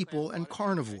called People and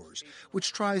Carnivores,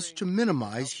 which tries to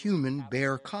minimize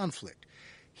human-bear conflict.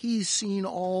 He's seen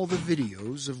all the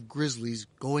videos of grizzlies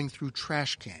going through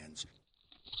trash cans,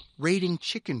 raiding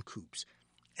chicken coops,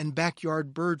 and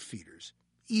backyard bird feeders,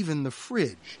 even the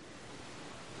fridge.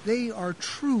 They are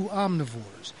true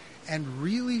omnivores and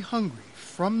really hungry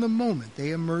from the moment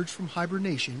they emerge from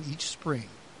hibernation each spring.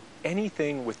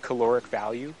 Anything with caloric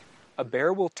value, a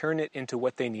bear will turn it into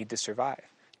what they need to survive.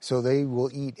 So they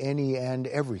will eat any and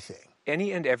everything.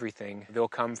 Any and everything. They'll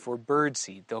come for bird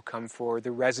seed. They'll come for the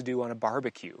residue on a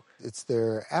barbecue. It's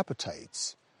their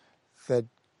appetites that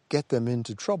get them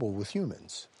into trouble with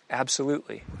humans.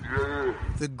 Absolutely.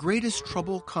 The greatest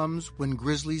trouble comes when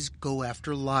grizzlies go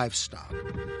after livestock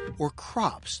or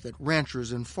crops that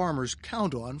ranchers and farmers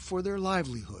count on for their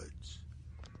livelihoods.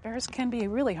 Bears can be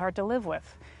really hard to live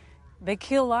with. They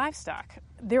kill livestock.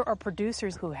 There are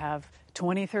producers who have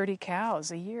 20, 30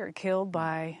 cows a year killed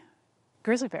by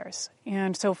grizzly bears.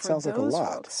 And so for Sounds those like a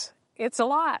lot. folks, it's a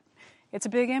lot. It's a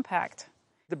big impact.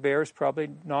 The bears probably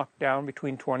knocked down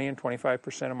between 20 and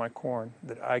 25% of my corn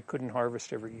that I couldn't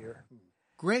harvest every year.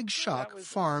 Greg Schock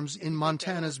farms in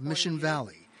Montana's Mission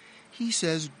Valley. He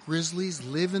says grizzlies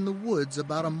live in the woods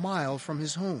about a mile from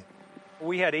his home.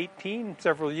 We had 18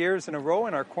 several years in a row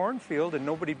in our cornfield, and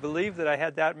nobody believed that I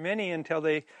had that many until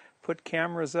they put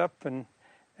cameras up and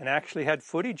actually had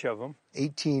footage of them.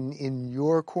 18 in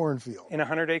your cornfield? In a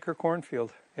 100-acre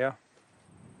cornfield, yeah.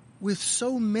 With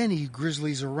so many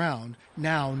grizzlies around,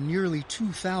 now nearly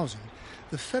 2,000,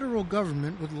 the federal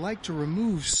government would like to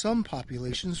remove some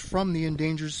populations from the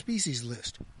endangered species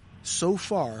list. So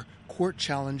far, court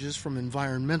challenges from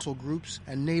environmental groups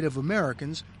and Native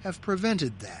Americans have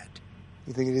prevented that.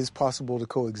 You think it is possible to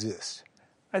coexist?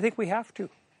 I think we have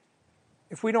to.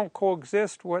 If we don't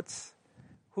coexist,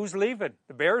 who's leaving?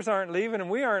 The bears aren't leaving and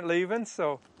we aren't leaving,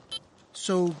 so...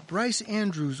 So Bryce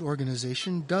Andrews'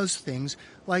 organization does things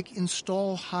like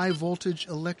install high-voltage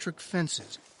electric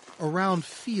fences around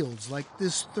fields like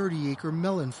this 30-acre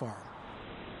melon farm.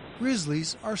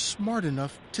 Grizzlies are smart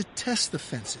enough to test the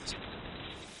fences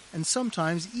and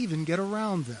sometimes even get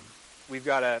around them. We've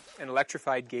got an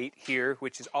electrified gate here,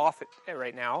 which is off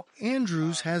right now.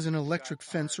 Andrews has an electric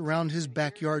fence around his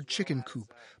backyard chicken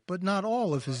coop, but not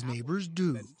all of his neighbors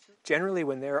do. Generally,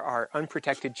 when there are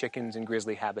unprotected chickens in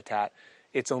grizzly habitat,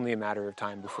 it's only a matter of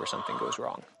time before something goes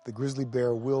wrong. The grizzly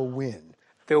bear will win.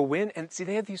 They'll win, and see,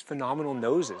 they have these phenomenal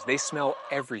noses. They smell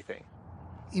everything.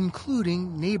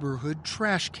 Including neighborhood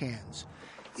trash cans.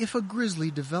 If a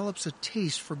grizzly develops a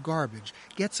taste for garbage,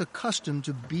 gets accustomed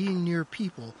to being near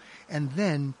people, and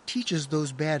then teaches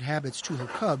those bad habits to her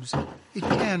cubs, it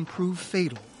can prove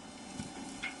fatal.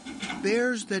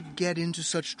 Bears that get into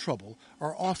such trouble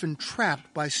are often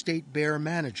trapped by state bear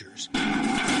managers.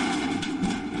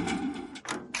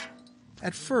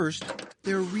 At first,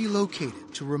 they're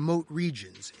relocated to remote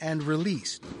regions and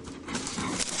released.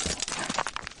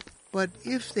 But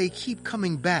if they keep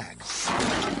coming back,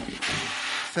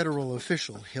 federal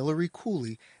official Hillary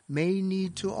Cooley may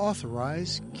need to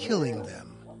authorize killing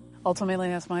them. ultimately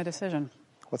that's my decision.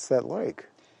 What's that like?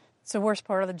 It's the worst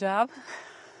part of the job.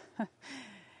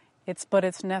 But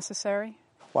it's necessary.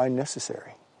 Why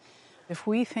necessary? If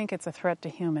we think it's a threat to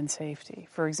human safety,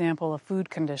 for example, a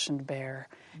food-conditioned bear,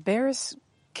 bears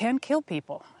can kill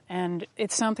people, and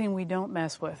it's something we don't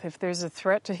mess with. If there's a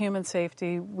threat to human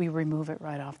safety, we remove it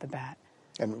right off the bat.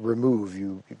 And remove,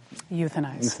 you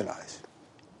euthanize. Euthanize.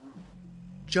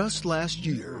 Just last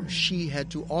year, she had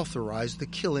to authorize the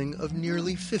killing of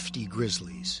nearly 50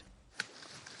 grizzlies.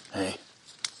 Hey.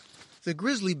 The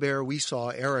grizzly bear we saw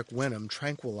Eric Wenham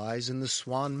tranquilize in the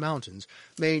Swan Mountains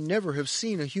may never have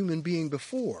seen a human being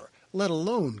before, let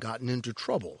alone gotten into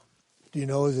trouble. Do you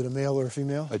know, is it a male or a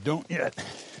female? I don't yet.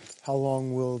 How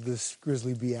long will this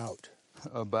grizzly be out?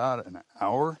 About an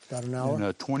hour. About an hour?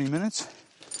 In 20 minutes.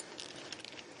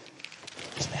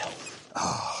 It's a male.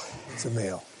 Oh, it's a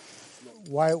male.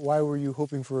 Why were you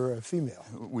hoping for a female?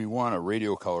 We want to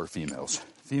radio collar females.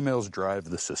 Females drive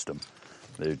the system.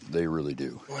 They really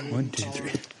do. One, two,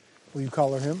 three. Will you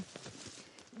collar him?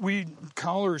 We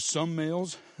collar some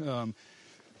males.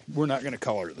 We're not going to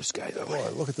collar this guy, though. Boy,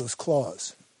 look at those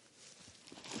claws.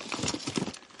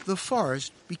 The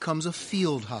forest becomes a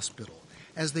field hospital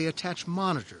as they attach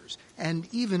monitors and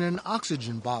even an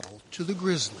oxygen bottle to the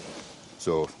grizzly.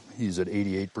 So he's at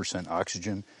 88%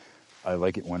 oxygen. I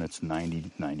like it when it's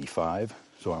 90, 95,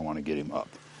 so I want to get him up.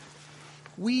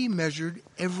 We measured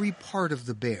every part of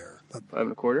the bear. 5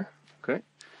 1/4. Okay.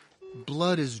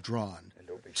 Blood is drawn.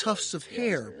 Tufts of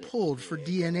hair pulled for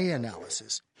DNA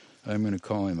analysis. I'm going to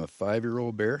call him a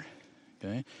 5-year-old bear.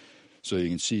 Okay. So you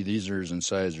can see these are his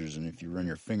incisors, and if you run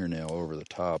your fingernail over the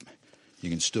top, you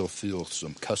can still feel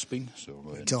some cusping. So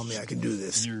go ahead. Tell me I can do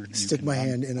this. Stick my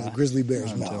hand in a grizzly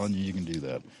bear's mouth. I'm telling you can do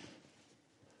that.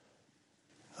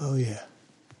 Oh, yeah.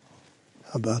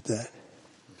 How about that?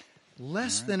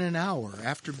 Less than an hour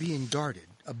after being darted,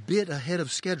 a bit ahead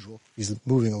of schedule, he's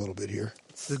moving a little bit here.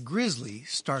 The grizzly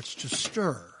starts to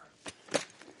stir.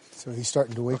 So he's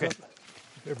starting to wake up?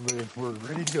 Everybody, we're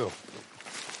ready to go.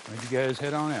 Why don't you guys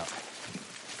head on out?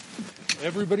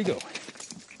 Everybody go.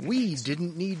 We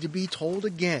didn't need to be told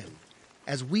again.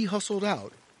 As we hustled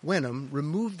out, Wenham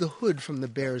removed the hood from the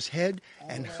bear's head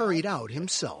and hurried out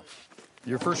himself.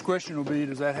 Your first question will be,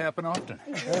 does that happen often?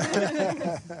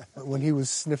 When he was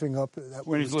sniffing up,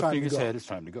 when he's lifting his head, it's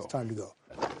time to go. It's time to go.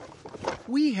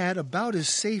 We had about as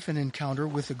safe an encounter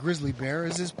with a grizzly bear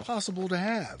as is possible to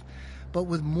have. But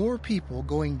with more people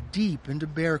going deep into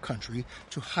bear country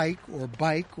to hike or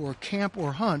bike or camp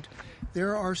or hunt,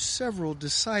 there are several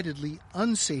decidedly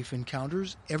unsafe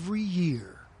encounters every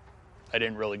year. I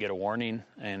didn't really get a warning,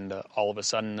 and all of a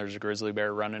sudden there's a grizzly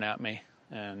bear running at me.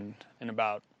 And in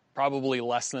about probably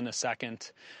less than a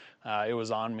second, it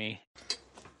was on me.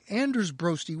 Anders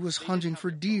Brosty was hunting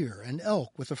for deer and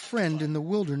elk with a friend in the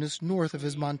wilderness north of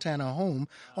his Montana home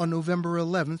on November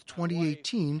 11th,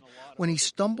 2018, when he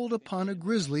stumbled upon a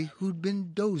grizzly who'd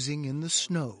been dozing in the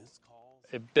snow.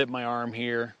 It bit my arm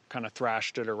here, kind of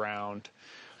thrashed it around,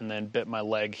 and then bit my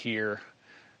leg here,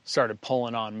 started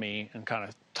pulling on me and kind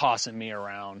of tossing me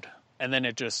around, and then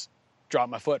it just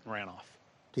dropped my foot and ran off.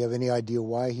 Do you have any idea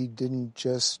why he didn't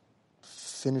just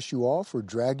finish you off or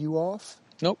drag you off?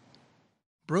 Nope.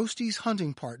 Brosty's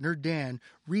hunting partner, Dan,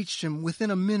 reached him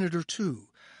within a minute or two.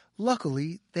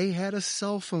 Luckily, they had a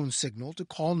cell phone signal to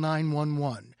call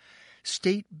 911.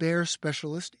 State bear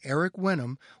specialist Eric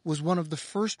Wenham was one of the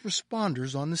first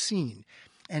responders on the scene,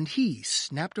 and he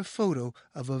snapped a photo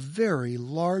of a very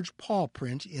large paw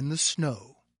print in the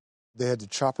snow. They had to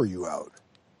chopper you out.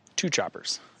 2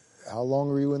 choppers. How long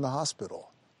were you in the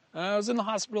hospital? I was in the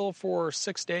hospital for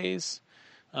 6 days.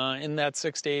 In that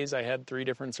 6 days, I had 3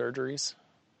 different surgeries.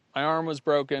 My arm was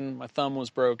broken, my thumb was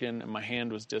broken, and my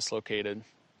hand was dislocated.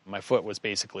 My foot was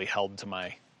basically held to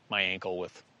my ankle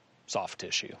with soft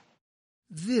tissue.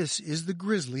 This is the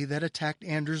grizzly that attacked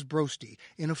Anders Brosty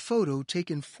in a photo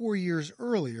taken 4 years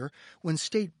earlier when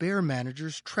state bear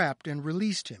managers trapped and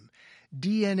released him.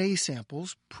 DNA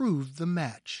samples proved the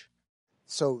match.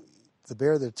 So the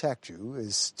bear that attacked you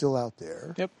is still out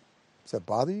there. Yep. Does that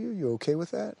bother you? You okay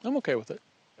with that? I'm okay with it.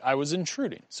 I was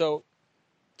intruding. So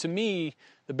to me,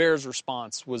 the bear's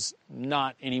response was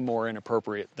not any more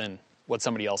inappropriate than what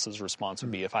somebody else's response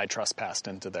would be if I trespassed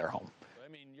into their home.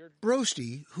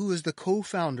 Brosty, who is the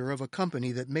co-founder of a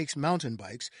company that makes mountain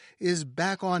bikes, is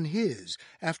back on his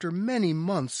after many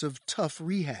months of tough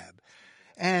rehab.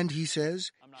 And he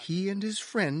says he and his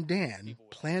friend Dan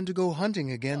plan to go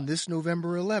hunting again this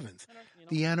November 11th,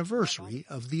 the anniversary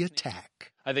of the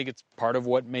attack. I think it's part of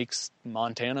what makes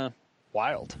Montana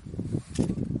wild.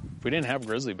 If we didn't have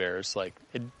grizzly bears,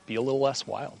 it'd be a little less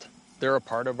wild. They're a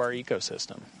part of our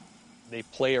ecosystem. They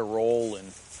play a role in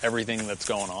everything that's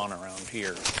going on around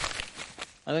here.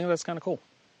 I think that's kind of cool.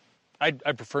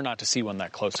 I'd prefer not to see one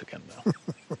that close again, though.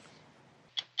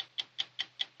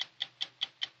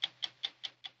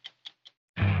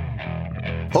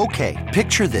 Okay,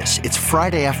 picture this. It's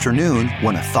Friday afternoon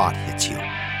when a thought hits you.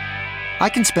 I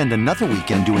can spend another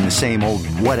weekend doing the same old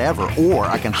whatever, or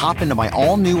I can hop into my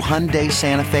all-new Hyundai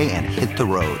Santa Fe and hit the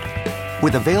road.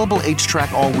 With available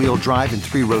H-Track all-wheel drive and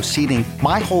 3-row seating,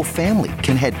 my whole family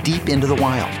can head deep into the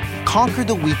wild. Conquer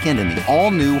the weekend in the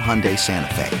all-new Hyundai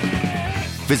Santa Fe.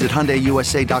 Visit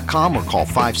HyundaiUSA.com or call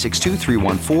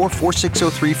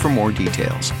 562-314-4603 for more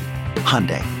details.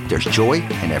 Hyundai, there's joy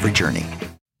in every journey.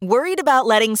 Worried about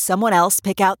letting someone else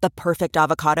pick out the perfect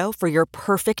avocado for your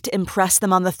perfect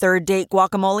impress-them-on-the-third-date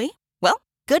guacamole? Well,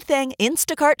 good thing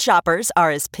Instacart shoppers are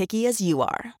as picky as you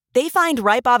are. They find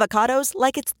ripe avocados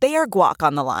like it's their guac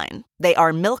on the line. They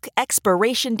are milk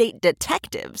expiration date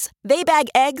detectives. They bag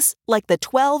eggs like the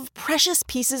 12 precious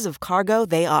pieces of cargo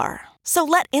they are. So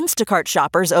let Instacart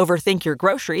shoppers overthink your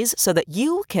groceries so that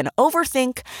you can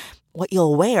overthink what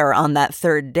you'll wear on that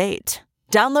third date.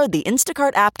 Download the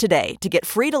Instacart app today to get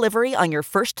free delivery on your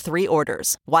first 3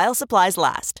 orders, while supplies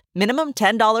last. Minimum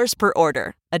 $10 per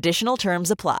order. Additional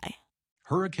terms apply.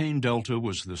 Hurricane Delta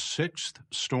was the 6th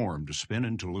storm to spin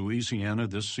into Louisiana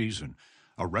this season,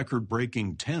 a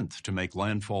record-breaking 10th to make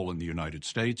landfall in the United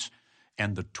States,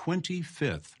 and the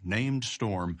 25th named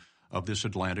storm of this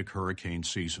Atlantic hurricane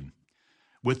season.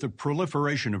 With the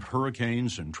proliferation of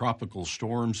hurricanes and tropical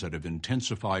storms that have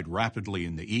intensified rapidly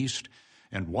in the east,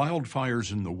 and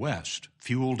wildfires in the west,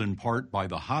 fueled in part by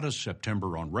the hottest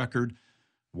September on record,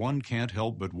 one can't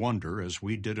help but wonder, as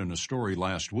we did in a story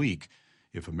last week,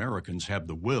 if Americans have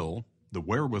the will, the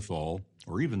wherewithal,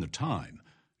 or even the time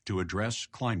to address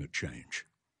climate change.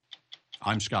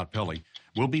 I'm Scott Pelley.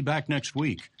 We'll be back next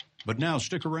week, but now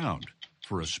stick around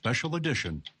for a special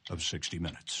edition of 60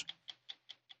 Minutes.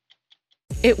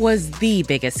 It was the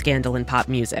biggest scandal in pop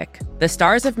music. The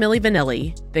stars of Milli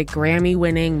Vanilli, the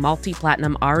Grammy-winning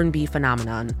multi-platinum R&B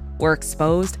phenomenon, were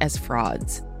exposed as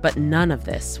frauds. But none of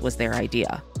this was their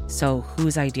idea. So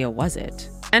whose idea was it?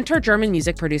 Enter German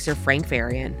music producer Frank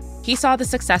Farian. He saw the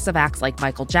success of acts like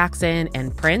Michael Jackson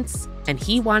and Prince, and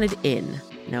he wanted in,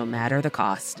 no matter the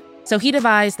cost. So he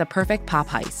devised the perfect pop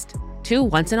heist. 2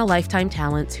 once-in-a-lifetime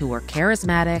talents who were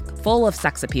charismatic, full of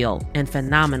sex appeal, and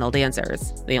phenomenal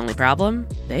dancers. The only problem?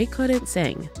 They couldn't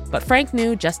sing. But Frank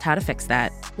knew just how to fix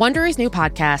that. Wondery's new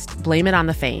podcast, Blame It on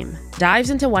the Fame, dives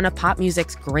into one of pop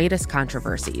music's greatest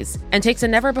controversies and takes a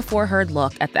never-before-heard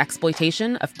look at the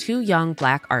exploitation of 2 young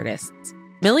Black artists.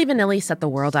 Milli Vanilli set the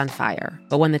world on fire,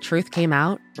 but when the truth came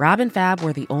out, Rob and Fab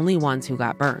were the only ones who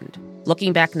got burned.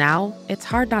 Looking back now, it's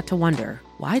hard not to wonder,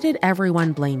 why did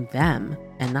everyone blame them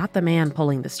and not the man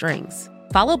pulling the strings?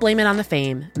 Follow Blame It on the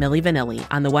Fame, Milli Vanilli,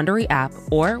 on the Wondery app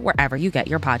or wherever you get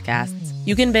your podcasts.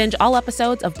 You can binge all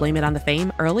episodes of Blame It on the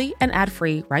Fame early and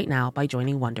ad-free right now by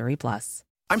joining Wondery Plus.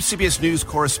 I'm CBS News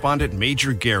correspondent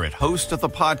Major Garrett, host of the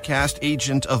podcast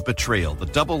Agent of Betrayal, The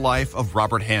Double Life of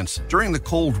Robert Hanssen. During the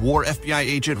Cold War, FBI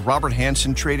agent Robert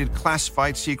Hanssen traded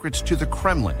classified secrets to the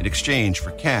Kremlin in exchange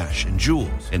for cash and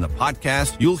jewels. In the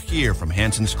podcast, you'll hear from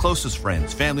Hanssen's closest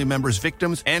friends, family members,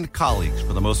 victims, and colleagues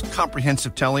for the most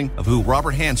comprehensive telling of who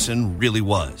Robert Hanssen really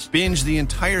was. Binge the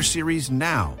entire series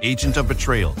now. Agent of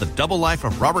Betrayal, The Double Life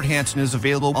of Robert Hanssen is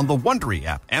available on the Wondery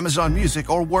app, Amazon Music,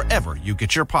 or wherever you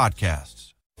get your podcasts.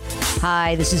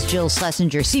 Hi, this is Jill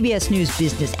Schlesinger, CBS News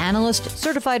business analyst,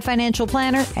 certified financial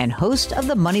planner, and host of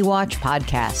the Money Watch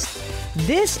podcast.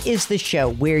 This is the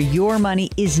show where your money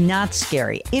is not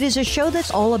scary. It is a show that's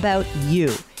all about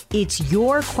you. It's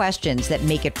your questions that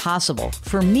make it possible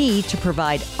for me to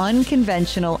provide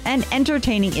unconventional and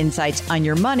entertaining insights on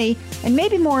your money, and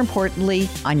maybe more importantly,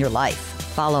 on your life.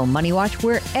 Follow Money Watch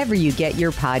wherever you get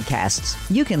your podcasts.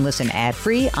 You can listen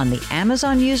ad-free on the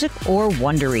Amazon Music or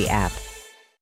Wondery app.